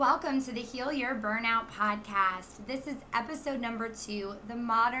Welcome to the Heal Your Burnout podcast. This is episode number 2, The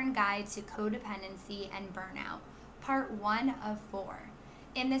Modern Guide to Codependency and Burnout, part 1 of 4.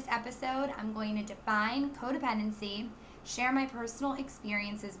 In this episode, I'm going to define codependency, share my personal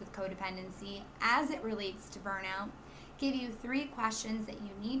experiences with codependency as it relates to burnout, give you 3 questions that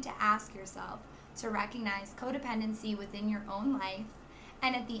you need to ask yourself to recognize codependency within your own life,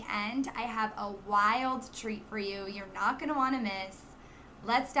 and at the end, I have a wild treat for you you're not going to want to miss.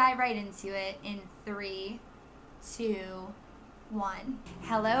 Let's dive right into it in 3, 2, 1.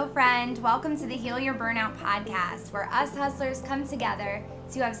 Hello, friend. Welcome to the Heal Your Burnout podcast, where us hustlers come together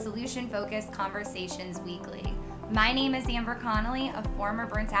to have solution-focused conversations weekly. My name is Amber Connolly, a former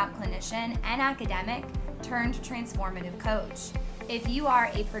burnt-out clinician and academic turned transformative coach. If you are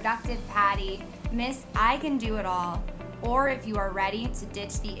a productive Patty, Miss I Can Do It All, or if you are ready to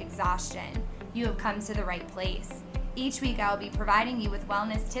ditch the exhaustion, you have come to the right place. Each week I will be providing you with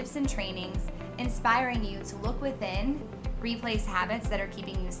wellness tips and trainings, inspiring you to look within, replace habits that are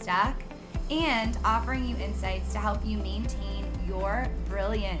keeping you stuck, and offering you insights to help you maintain your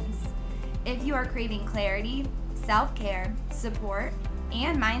brilliance. If you are craving clarity, self-care, support,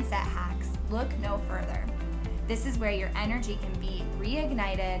 and mindset hacks, look no further. This is where your energy can be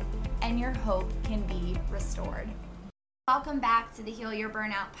reignited and your hope can be restored. Welcome back to the Heal Your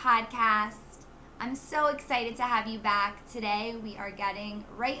Burnout podcast. I'm so excited to have you back. Today we are getting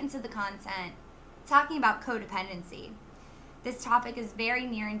right into the content, talking about codependency. This topic is very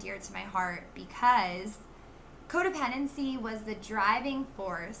near and dear to my heart because codependency was the driving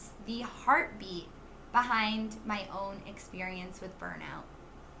force, the heartbeat behind my own experience with burnout.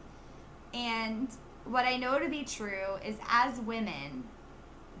 And what I know to be true is, as women,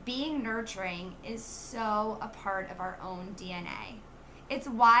 being nurturing is so a part of our own DNA. It's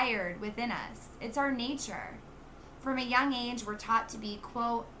wired within us. It's our nature. From a young age, we're taught to be,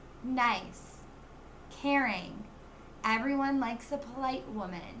 quote, nice, caring. Everyone likes a polite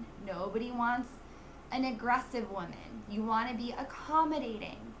woman. Nobody wants an aggressive woman. You want to be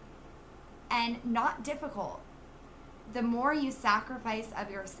accommodating and not difficult. The more you sacrifice of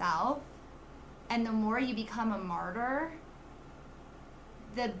yourself and the more you become a martyr,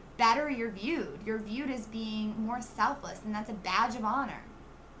 the better you're viewed. You're viewed as being more selfless, and that's a badge of honor.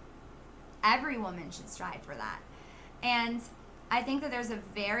 Every woman should strive for that. And I think that there's a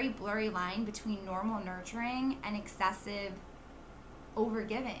very blurry line between normal nurturing and excessive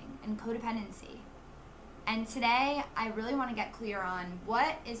overgiving and codependency. And today, I really want to get clear on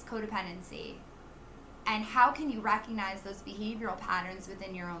what is codependency and how can you recognize those behavioral patterns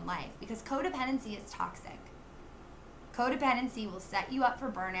within your own life, because codependency is toxic. Codependency will set you up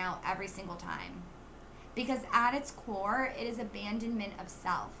for burnout every single time, because at its core, it is abandonment of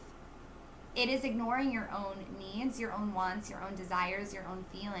self. It is ignoring your own needs, your own wants, your own desires, your own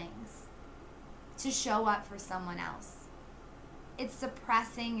feelings to show up for someone else. It's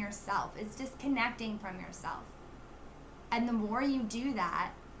suppressing yourself. It's disconnecting from yourself. And the more you do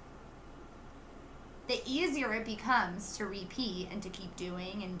that, the easier it becomes to repeat and to keep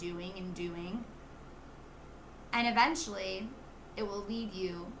doing and doing and doing. And eventually, it will lead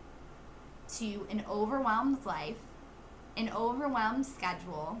you to an overwhelmed life, an overwhelmed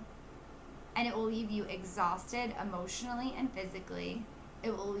schedule, and it will leave you exhausted emotionally and physically.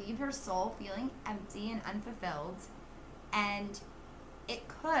 It will leave your soul feeling empty and unfulfilled, and it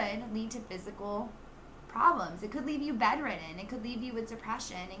could lead to physical problems. It could leave you bedridden. It could leave you with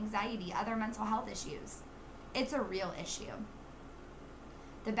depression, anxiety, other mental health issues. It's a real issue.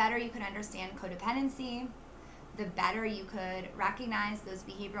 The better you can understand codependency, the better you could recognize those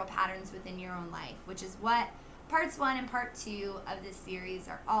behavioral patterns within your own life, which is what parts 1 and part 2 of this series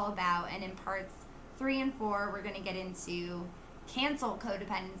are all about. And in parts 3 and 4, we're going to get into cancel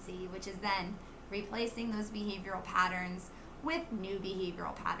codependency, which is then replacing those behavioral patterns with new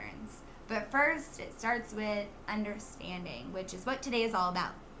behavioral patterns. But first, it starts with understanding, which is what today is all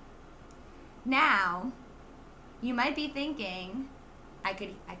about. Now, you might be thinking, I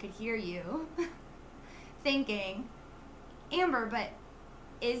could hear you thinking, Amber, but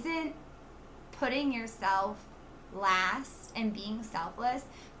isn't putting yourself last and being selfless,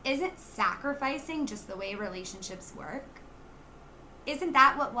 isn't sacrificing just the way relationships work? Isn't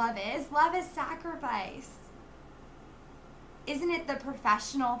that what love is? Love is sacrifice. Isn't it the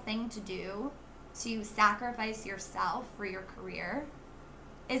professional thing to do to sacrifice yourself for your career?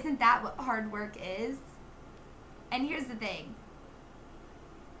 Isn't that what hard work is? And here's the thing.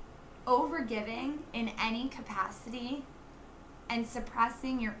 Overgiving in any capacity and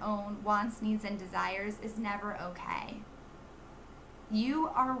suppressing your own wants, needs, and desires is never okay. You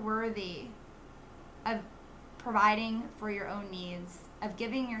are worthy of providing for your own needs of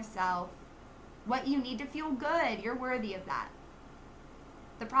giving yourself what you need to feel good. You're worthy of that.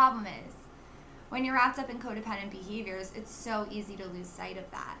 The problem is, when you're wrapped up in codependent behaviors, it's so easy to lose sight of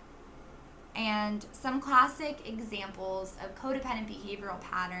that. And some classic examples of codependent behavioral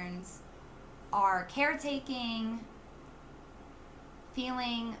patterns are caretaking,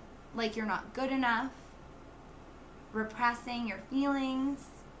 feeling like you're not good enough, repressing your feelings,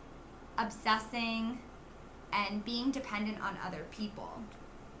 obsessing, and being dependent on other people.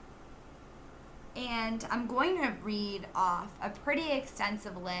 And I'm going to read off a pretty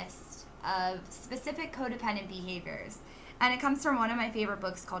extensive list of specific codependent behaviors. And it comes from one of my favorite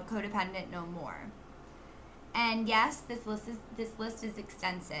books called Codependent No More. And yes, this list is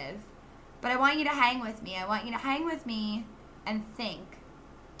extensive, but I want you to hang with me. I want you to hang with me and think,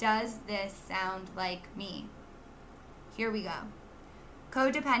 does this sound like me? Here we go.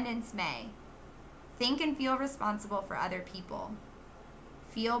 Codependents may think and feel responsible for other people.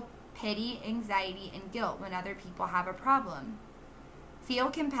 Feel pity, anxiety, and guilt when other people have a problem.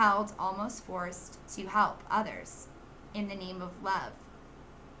 Feel compelled, almost forced, to help others in the name of love.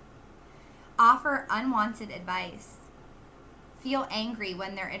 Offer unwanted advice. Feel angry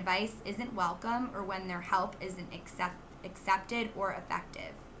when their advice isn't welcome or when their help isn't accepted or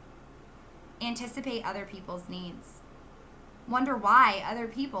effective. Anticipate other people's needs. Wonder why other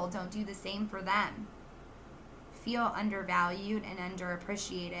people don't do the same for them. Feel undervalued and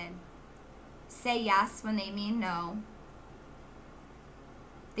underappreciated. Say yes when they mean no.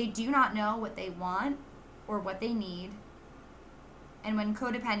 They do not know what they want or what they need. And when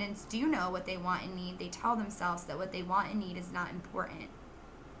codependents do know what they want and need, they tell themselves that what they want and need is not important.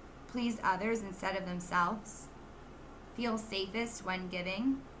 Please others instead of themselves. Feel safest when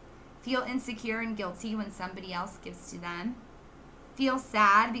giving. Feel insecure and guilty when somebody else gives to them. Feel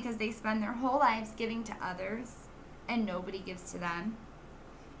sad because they spend their whole lives giving to others and nobody gives to them.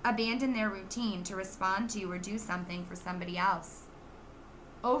 Abandon their routine to respond to or do something for somebody else.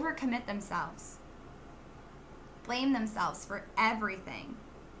 Overcommit themselves. Blame themselves for everything.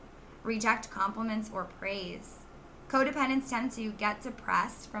 Reject compliments or praise. Codependents tend to get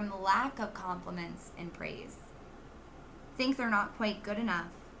depressed from the lack of compliments and praise. Think they're not quite good enough.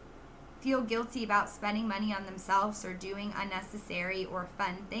 Feel guilty about spending money on themselves or doing unnecessary or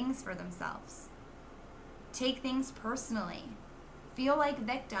fun things for themselves. Take things personally. Feel like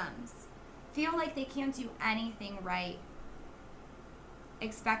victims. Feel like they can't do anything right.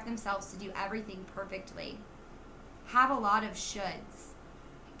 Expect themselves to do everything perfectly. Have a lot of shoulds.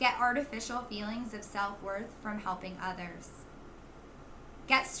 Get artificial feelings of self-worth from helping others.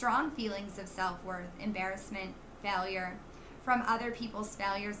 Get strong feelings of self-worth, embarrassment, failure from other people's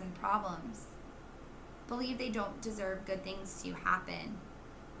failures and problems. Believe they don't deserve good things to happen.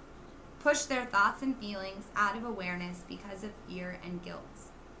 Push their thoughts and feelings out of awareness because of fear and guilt.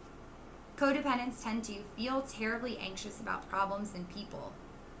 Codependents tend to feel terribly anxious about problems and people.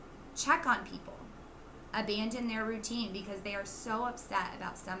 Check on people. Abandon their routine because they are so upset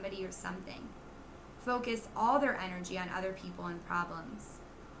about somebody or something. Focus all their energy on other people and problems.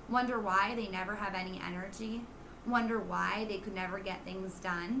 Wonder why they never have any energy. Wonder why they could never get things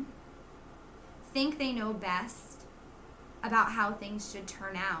done. Think they know best about how things should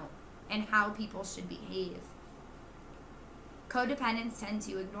turn out and how people should behave. Codependents tend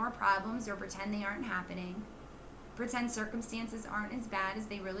to ignore problems or pretend they aren't happening. Pretend circumstances aren't as bad as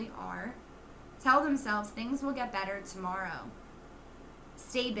they really are. Tell themselves things will get better tomorrow.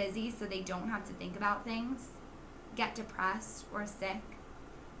 Stay busy so they don't have to think about things. Get depressed or sick.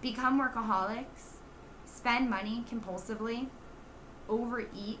 Become workaholics. Spend money compulsively.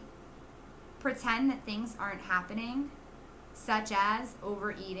 Overeat. Pretend that things aren't happening, such as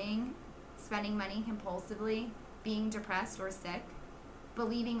overeating, spending money compulsively, being depressed or sick,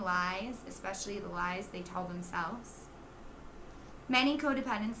 believing lies, especially the lies they tell themselves. Many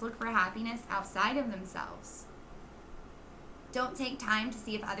codependents look for happiness outside of themselves. Don't take time to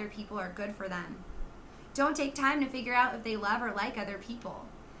see if other people are good for them. Don't take time to figure out if they love or like other people.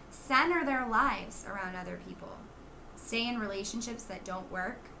 Center their lives around other people. Stay in relationships that don't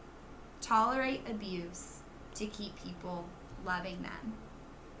work. Tolerate abuse to keep people loving them.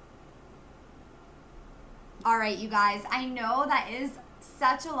 All right, you guys, I know that is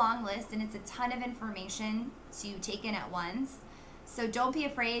such a long list and it's a ton of information to take in at once. So don't be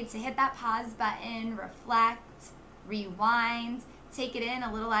afraid to hit that pause button, reflect, rewind, take it in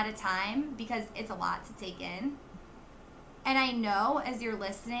a little at a time because it's a lot to take in. And I know as you're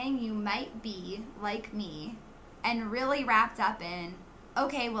listening, you might be like me and really wrapped up in,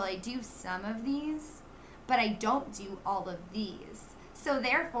 okay, well, I do some of these, but I don't do all of these. So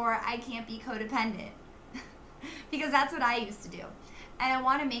therefore, I can't be codependent because that's what I used to do. And I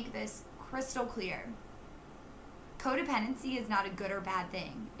want to make this crystal clear. Codependency is not a good or bad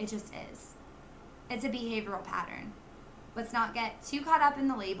thing. It just is. It's a behavioral pattern. Let's not get too caught up in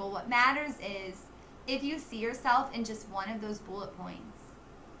the label. What matters is if you see yourself in just one of those bullet points,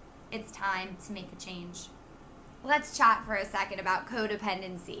 it's time to make a change. Let's chat for a second about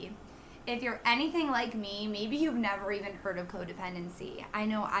codependency. If you're anything like me, maybe you've never even heard of codependency. I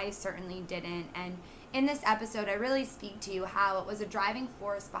know I certainly didn't. And in this episode, I really speak to you how it was a driving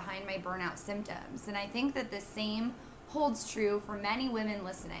force behind my burnout symptoms. And I think that the same holds true for many women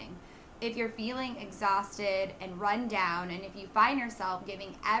listening. If you're feeling exhausted and run down, and if you find yourself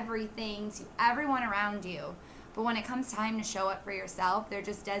giving everything to everyone around you, but when it comes time to show up for yourself, there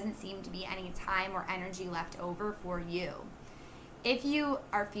just doesn't seem to be any time or energy left over for you. If you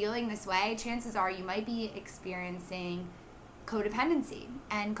are feeling this way, chances are you might be experiencing codependency.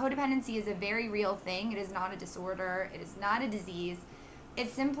 And codependency is a very real thing. It is not a disorder. It is not a disease.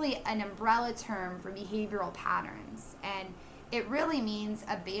 It's simply an umbrella term for behavioral patterns. And it really means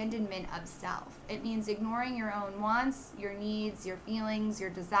abandonment of self. It means ignoring your own wants, your needs, your feelings, your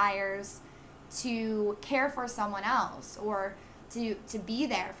desires to care for someone else or to be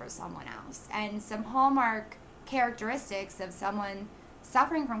there for someone else. And some hallmark characteristics of someone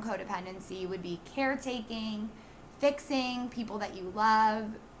suffering from codependency would be caretaking, fixing people that you love,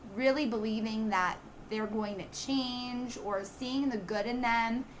 really believing that they're going to change, or seeing the good in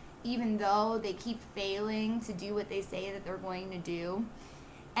them even though they keep failing to do what they say that they're going to do.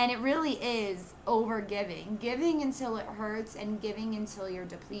 And it really is over-giving, giving until it hurts and giving until you're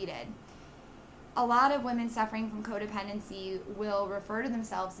depleted. A lot of women suffering from codependency will refer to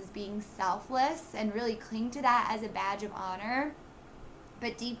themselves as being selfless and really cling to that as a badge of honor,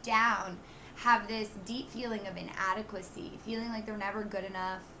 but deep down have this deep feeling of inadequacy, feeling like they're never good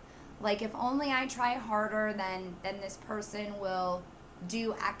enough, like if only I try harder, then this person will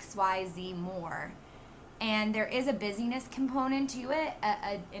do X, Y, Z more. And there is a busyness component to it,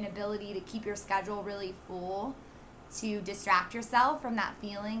 an ability to keep your schedule really full, to distract yourself from that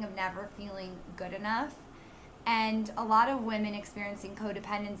feeling of never feeling good enough. And a lot of women experiencing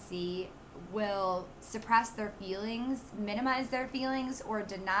codependency will suppress their feelings, minimize their feelings, or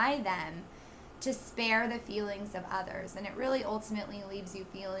deny them to spare the feelings of others. And it really ultimately leaves you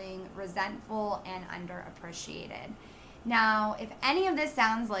feeling resentful and underappreciated. Now, if any of this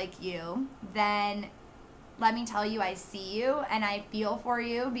sounds like you, then let me tell you I see you and I feel for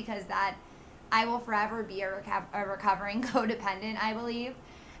you, because that I will forever be a recovering codependent, I believe.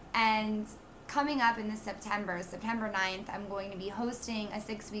 And coming up in this September 9th, I'm going to be hosting a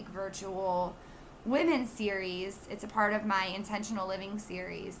 6-week virtual women's series. It's a part of my Intentional Living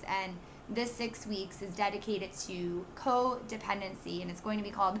series. And this 6 weeks is dedicated to codependency, and it's going to be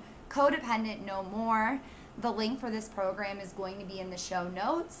called Codependent No More. The link for this program is going to be in the show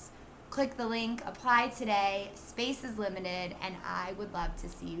notes. Click the link, apply today. Space is limited, and I would love to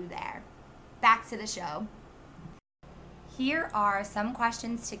see you there. Back to the show. Here are some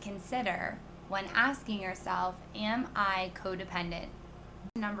questions to consider when asking yourself, am I codependent?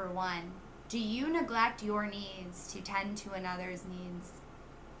 Number 1, do you neglect your needs to tend to another's needs?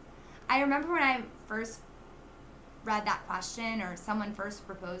 I remember when I first read that question, or someone first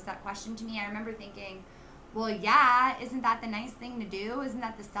proposed that question to me, I remember thinking, well, yeah, isn't that the nice thing to do? Isn't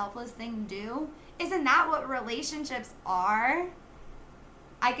that the selfless thing to do? Isn't that what relationships are?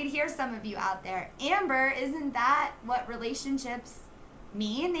 I could hear some of you out there, Amber, isn't that what relationships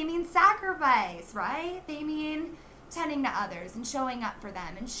mean? They mean sacrifice, right? They mean tending to others and showing up for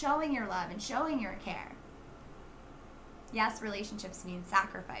them and showing your love and showing your care. Yes, relationships mean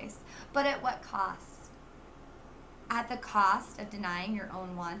sacrifice, but at what cost? At the cost of denying your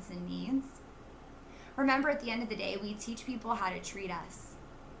own wants and needs? Remember, at the end of the day, we teach people how to treat us.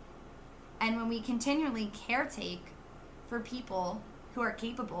 And when we continually caretake for people who are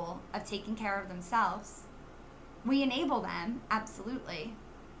capable of taking care of themselves, we enable them, absolutely.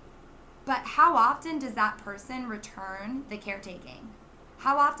 But how often does that person return the caretaking?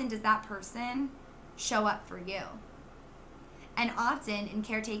 How often does that person show up for you? And often in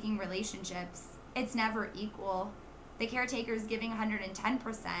caretaking relationships, it's never equal. The caretaker's giving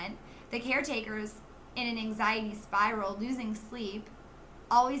 110%. The caretaker's in an anxiety spiral, losing sleep,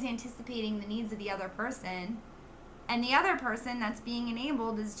 always anticipating the needs of the other person. And the other person that's being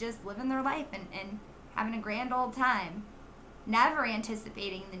enabled is just living their life and having a grand old time, never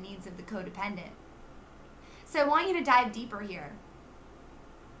anticipating the needs of the codependent. So I want you to dive deeper here.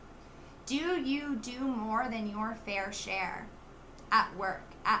 Do you do more than your fair share at work,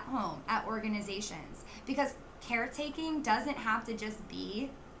 at home, at organizations? Because caretaking doesn't have to just be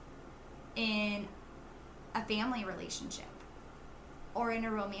in a family relationship. or in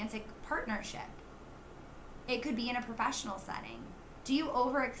a romantic partnership. It could be in a professional setting. Do you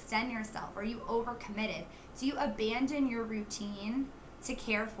overextend yourself? Are you overcommitted? Do you abandon your routine to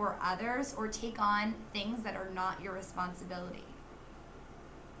care for others or take on things that are not your responsibility?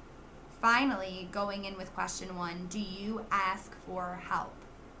 Finally, going in with question 1, do you ask for help?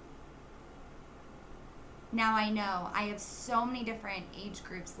 Now I know I have so many different age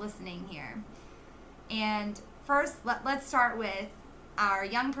groups listening here. And first, let's start with our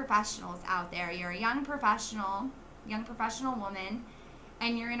young professionals out there. You're a young professional woman,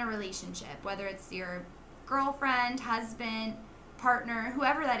 and you're in a relationship, whether it's your girlfriend, husband, partner,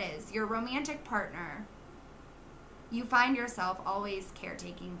 whoever that is, your romantic partner. You find yourself always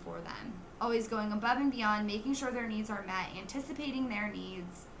caretaking for them, always going above and beyond, making sure their needs are met, anticipating their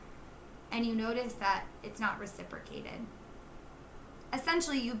needs, and you notice that it's not reciprocated.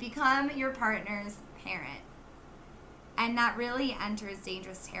 Essentially, you become your partner's parent. And that really enters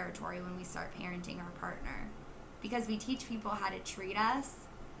dangerous territory when we start parenting our partner, because we teach people how to treat us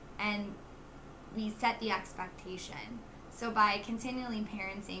and we set the expectation. So by continually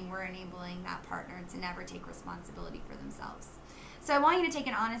parenting, we're enabling that partner to never take responsibility for themselves. So I want you to take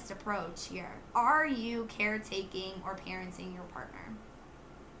an honest approach here. Are you caretaking or parenting your partner?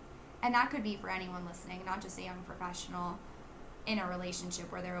 And that could be for anyone listening, not just a young professional in a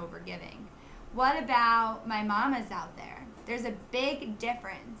relationship where they're overgiving. What about my mamas out there? There's a big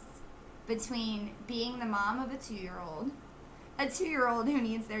difference between being the mom of a 2-year-old who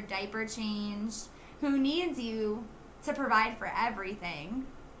needs their diaper changed, who needs you to provide for everything.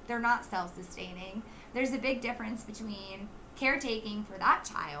 They're not self-sustaining. There's a big difference between caretaking for that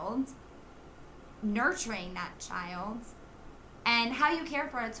child, nurturing that child, and how you care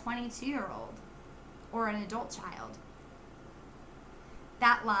for a 22-year-old or an adult child.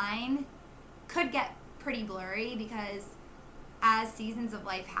 That line could get pretty blurry because as seasons of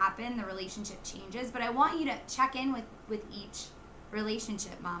life happen, the relationship changes. But I want you to check in with each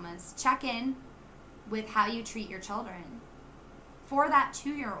relationship, mamas. Check in with how you treat your children. For that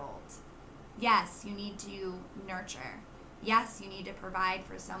 2-year-old, yes, you need to nurture. Yes, you need to provide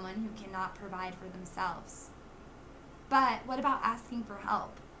for someone who cannot provide for themselves. But what about asking for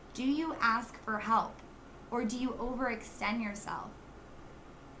help? Do you ask for help, or do you overextend yourself?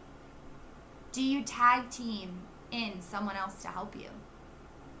 Do you tag team in someone else to help you?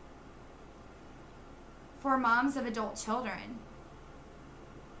 For moms of adult children,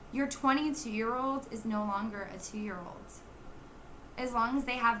 your 22-year-old is no longer a 2-year-old. As long as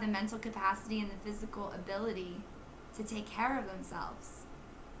they have the mental capacity and the physical ability to take care of themselves.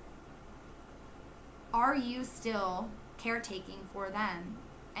 Are you still caretaking for them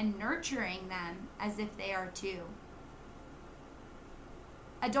and nurturing them as if they are 2?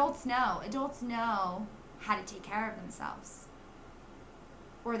 Adults know how to take care of themselves.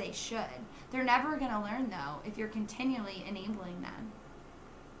 Or they should. They're never going to learn, though, if you're continually enabling them.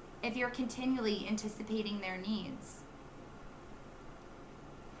 If you're continually anticipating their needs.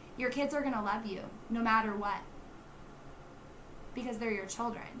 Your kids are going to love you, no matter what. Because they're your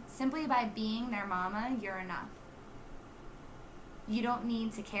children. Simply by being their mama, you're enough. You don't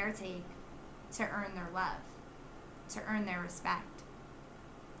need to caretake to earn their love, to earn their respect,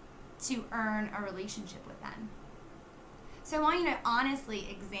 to earn a relationship with them. So I want you to honestly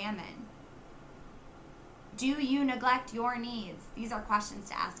examine, do you neglect your needs? These are questions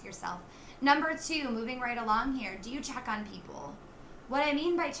to ask yourself. Number 2, moving right along here, do you check on people? What I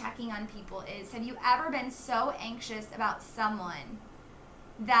mean by checking on people is, have you ever been so anxious about someone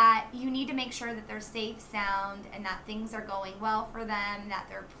that you need to make sure that they're safe, sound, and that things are going well for them, that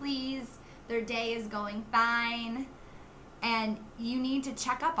they're pleased, their day is going fine, and you need to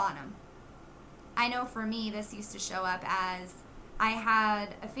check up on them? I know for me, this used to show up as I had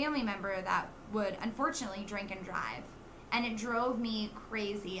a family member that would unfortunately drink and drive, and it drove me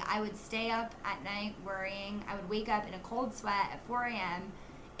crazy. I would stay up at night worrying. I would wake up in a cold sweat at 4 a.m.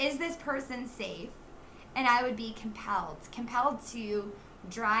 Is this person safe? And I would be compelled to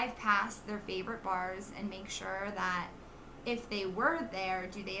drive past their favorite bars and make sure that if they were there,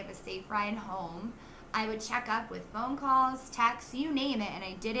 do they have a safe ride home? I would check up with phone calls, texts, you name it, and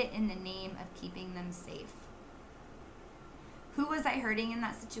I did it in the name of keeping them safe. Who was I hurting in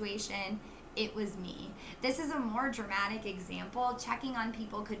that situation? It was me. This is a more dramatic example. Checking on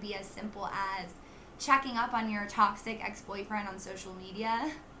people could be as simple as checking up on your toxic ex-boyfriend on social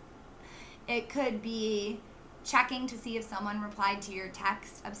media. It could be checking to see if someone replied to your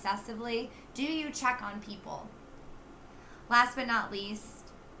text obsessively. Do you check on people? Last but not least,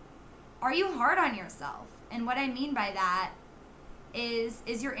 are you hard on yourself? And what I mean by that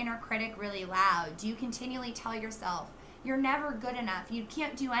is your inner critic really loud? Do you continually tell yourself, You're never good enough. You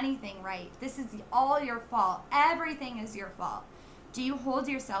can't do anything right. This is all your fault. Everything is your fault. Do you hold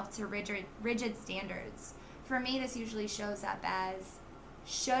yourself to rigid standards? For me, this usually shows up as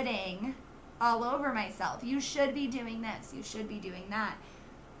shoulding all over myself. You should be doing this. You should be doing that.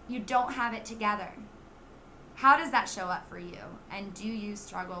 You don't have it together. How does that show up for you? And do you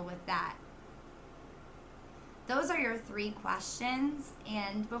struggle with that? Those are your 3 questions.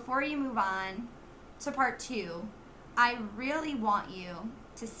 And before you move on to part 2, I really want you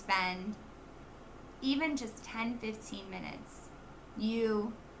to spend even just 10-15 minutes.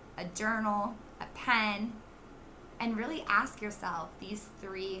 You, a journal, a pen, and really ask yourself these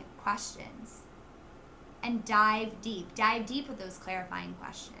 3 questions. And dive deep with those clarifying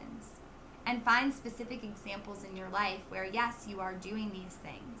questions. And find specific examples in your life where, yes, you are doing these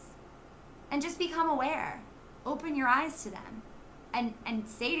things. And just become aware. Open your eyes to them. And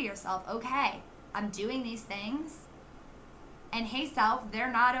say to yourself, okay, I'm doing these things. And hey, self,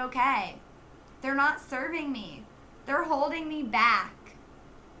 they're not okay. They're not serving me. They're holding me back.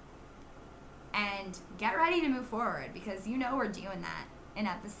 And get ready to move forward, because you know we're doing that in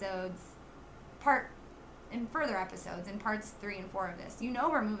further episodes, in parts 3 and 4 of this. You know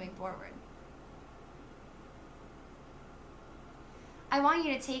we're moving forward. I want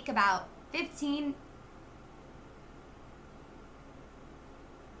you to take about 15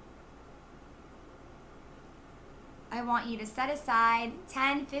 I want you to set aside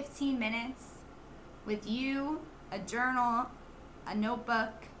 10-15 minutes with you, a journal, a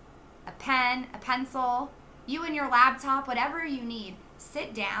notebook, a pen, a pencil, you and your laptop, whatever you need.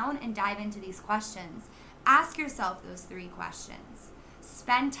 Sit down and dive into these questions. Ask yourself those 3 questions.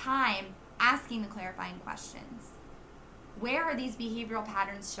 Spend time asking the clarifying questions. Where are these behavioral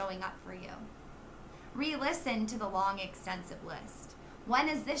patterns showing up for you? Re-listen to the long, extensive list. When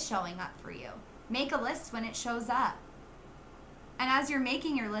is this showing up for you? Make a list when it shows up. And as you're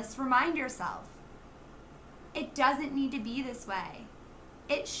making your list, remind yourself, it doesn't need to be this way.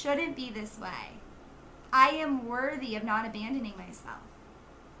 It shouldn't be this way. I am worthy of not abandoning myself.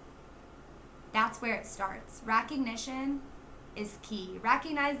 That's where it starts. Recognition is key.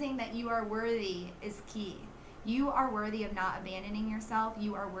 Recognizing that you are worthy is key. You are worthy of not abandoning yourself.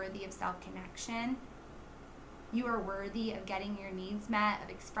 You are worthy of self-connection. You are worthy of getting your needs met, of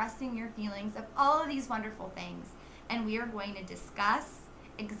expressing your feelings, of all of these wonderful things. And we are going to discuss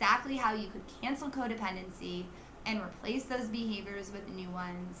exactly how you could cancel codependency and replace those behaviors with new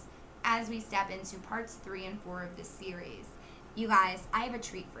ones as we step into parts 3 and 4 of this series. You guys, I have a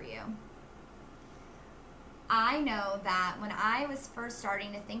treat for you. I know that when I was first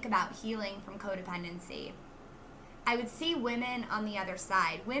starting to think about healing from codependency, I would see women on the other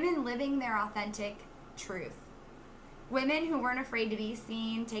side, women living their authentic truth. Women who weren't afraid to be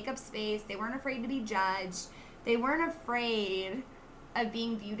seen, take up space, they weren't afraid to be judged, they weren't afraid of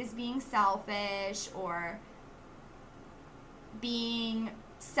being viewed as being selfish or being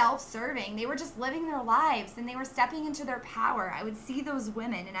self-serving. They were just living their lives and they were stepping into their power. I would see those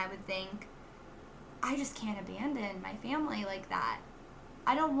women and I would think, I just can't abandon my family like that.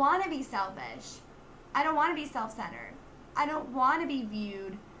 I don't want to be selfish. I don't want to be self-centered. I don't want to be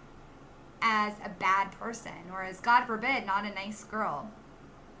viewed as a bad person or as, God forbid, not a nice girl.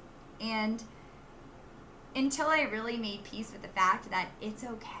 And until I really made peace with the fact that it's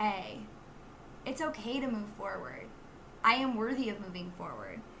okay. It's okay to move forward. I am worthy of moving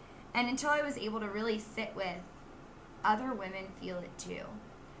forward. And until I was able to really sit with other women feel it too.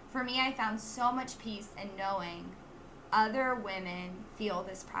 For me, I found so much peace in knowing other women feel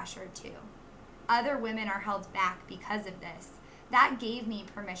this pressure too. Other women are held back because of this. That gave me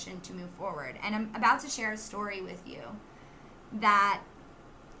permission to move forward. And I'm about to share a story with you that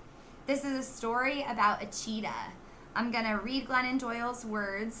this is a story about a cheetah. I'm going to read Glennon Doyle's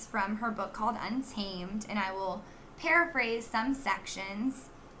words from her book called Untamed, and I will paraphrase some sections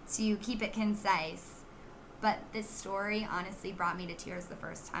to keep it concise. But this story honestly brought me to tears the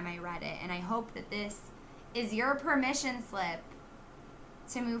first time I read it, and I hope that this is your permission slip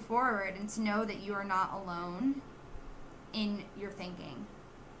to move forward and to know that you are not alone in your thinking.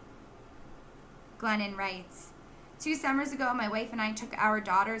 Glennon writes, 2 summers ago, my wife and I took our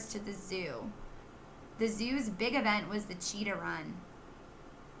daughters to the zoo. The zoo's big event was the cheetah run.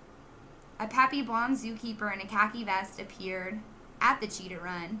 A peppy blonde zookeeper in a khaki vest appeared at the cheetah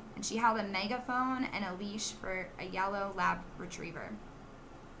run, and she held a megaphone and a leash for a yellow lab retriever.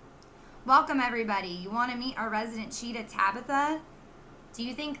 Welcome, everybody. You want to meet our resident cheetah, Tabitha? Do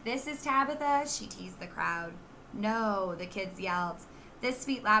you think this is Tabitha? She teased the crowd. No, the kids yelled. This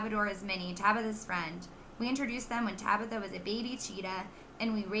sweet Labrador is Minnie, Tabitha's friend. We introduced them when Tabitha was a baby cheetah,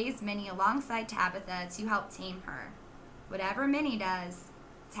 and we raised Minnie alongside Tabitha to help tame her. Whatever Minnie does,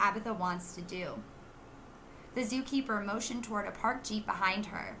 Tabitha wants to do. The zookeeper motioned toward a parked Jeep behind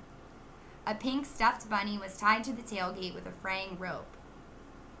her. A pink stuffed bunny was tied to the tailgate with a fraying rope.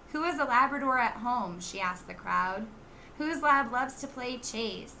 "Who has a Labrador at home?" she asked the crowd. "Whose lab loves to play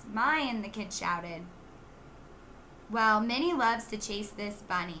chase?" "Mine," the kid shouted. "Well, Minnie loves to chase this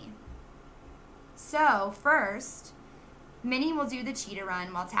bunny. So, first, Minnie will do the cheetah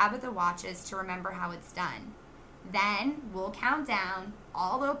run while Tabitha watches to remember how it's done. Then, we'll count down,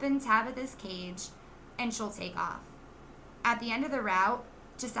 I'll open Tabitha's cage, and she'll take off. At the end of the route,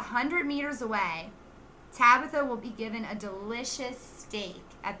 just 100 meters away, Tabitha will be given a delicious steak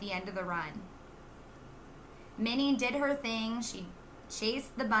at the end of the run." Minnie did her thing. She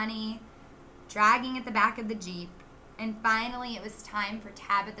chased the bunny, dragging at the back of the Jeep, and finally it was time for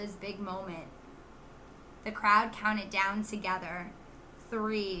Tabitha's big moment. The crowd counted down together.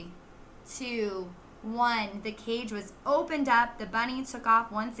 3, 2, 1. The cage was opened up. The bunny took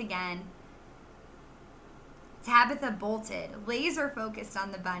off once again. Tabitha bolted, laser focused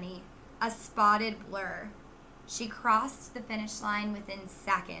on the bunny, a spotted blur. She crossed the finish line within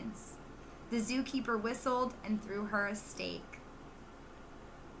seconds. The zookeeper whistled and threw her a steak.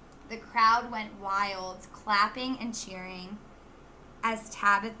 The crowd went wild, clapping and cheering as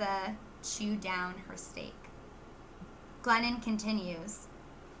Tabitha chewed down her steak. Glennon continues,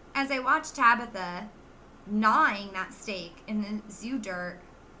 "As I watched Tabitha gnawing that steak in the zoo dirt,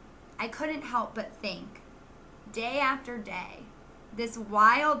 I couldn't help but think, day after day, this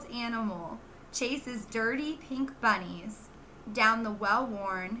wild animal chases dirty pink bunnies down the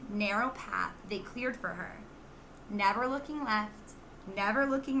well-worn, narrow path they cleared for her, never looking left, never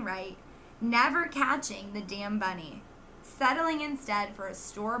looking right, never catching the damn bunny, settling instead for a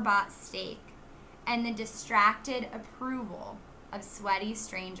store-bought steak and the distracted approval of sweaty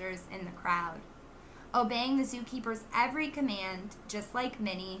strangers in the crowd. Obeying the zookeeper's every command, just like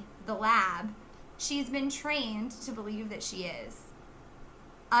Minnie, the lab, she's been trained to believe that she is.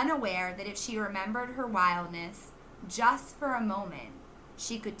 Unaware that if she remembered her wildness just for a moment,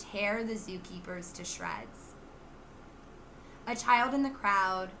 she could tear the zookeepers to shreds." A child in the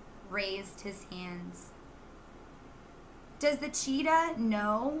crowd raised his hands. "Does the cheetah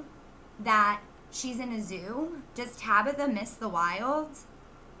know that she's in a zoo? Does Tabitha miss the wild?"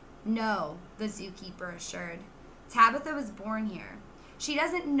 "No," the zookeeper assured. "Tabitha was born here. She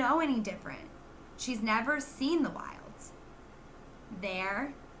doesn't know any different. She's never seen the wild."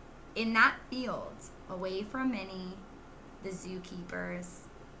 There, in that field, away from Minnie, the zookeepers,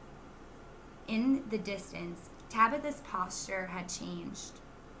 in the distance, Tabitha's posture had changed.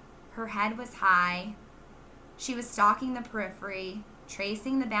 Her head was high. She was stalking the periphery,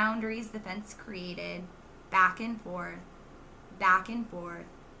 tracing the boundaries the fence created, back and forth,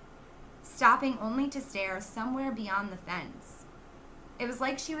 stopping only to stare somewhere beyond the fence. It was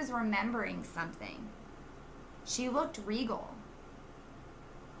like she was remembering something. She looked regal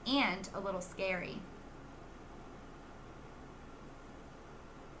and a little scary.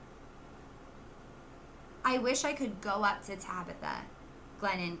 "I wish I could go up to Tabitha,"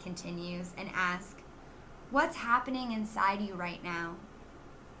 Glennon continues, "and ask, 'What's happening inside you right now?'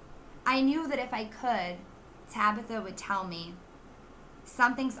 I knew that if I could, Tabitha would tell me,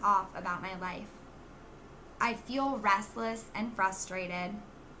 'Something's off about my life. I feel restless and frustrated.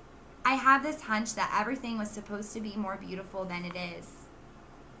 I have this hunch that everything was supposed to be more beautiful than it is.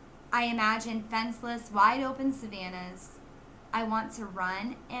 I imagine fenceless, wide-open savannas. I want to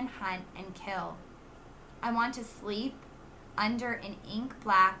run and hunt and kill. I want to sleep under an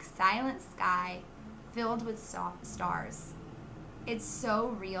ink-black, silent sky filled with stars. It's so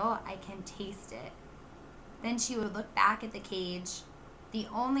real, I can taste it.' Then she would look back at the cage, the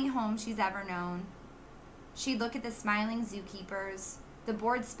only home she's ever known. She'd look at the smiling zookeepers, the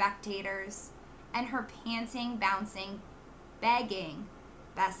bored spectators, and her panting, bouncing, begging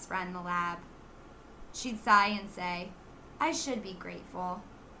best friend, the lab. She'd sigh and say, 'I should be grateful.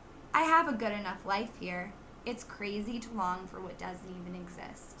 I have a good enough life here. It's crazy to long for what doesn't even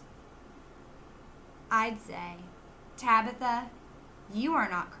exist.' I'd say, 'Tabitha, you are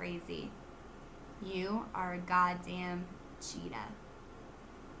not crazy. You are a goddamn cheetah.'"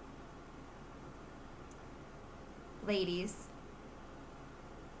 Ladies,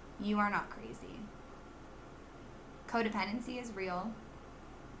 you are not crazy. Codependency is real.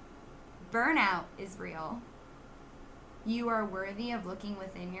 Burnout is real. You are worthy of looking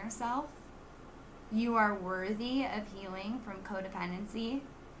within yourself. You are worthy of healing from codependency.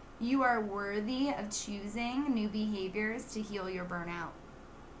 You are worthy of choosing new behaviors to heal your burnout.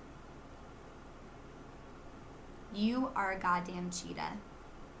 You are a goddamn cheetah.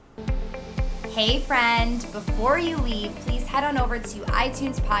 Hey friend, before you leave, please head on over to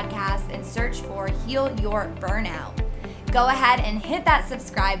iTunes Podcast and search for Heal Your Burnout. Go ahead and hit that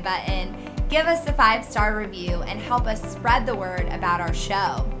subscribe button, give us a 5-star review, and help us spread the word about our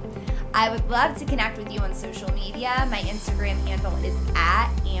show. I would love to connect with you on social media. My Instagram handle is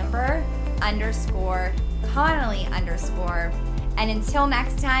 @Amber_Connolly_. And until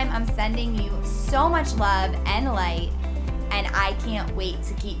next time, I'm sending you so much love and light, and I can't wait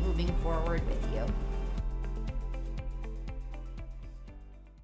to keep moving forward with you.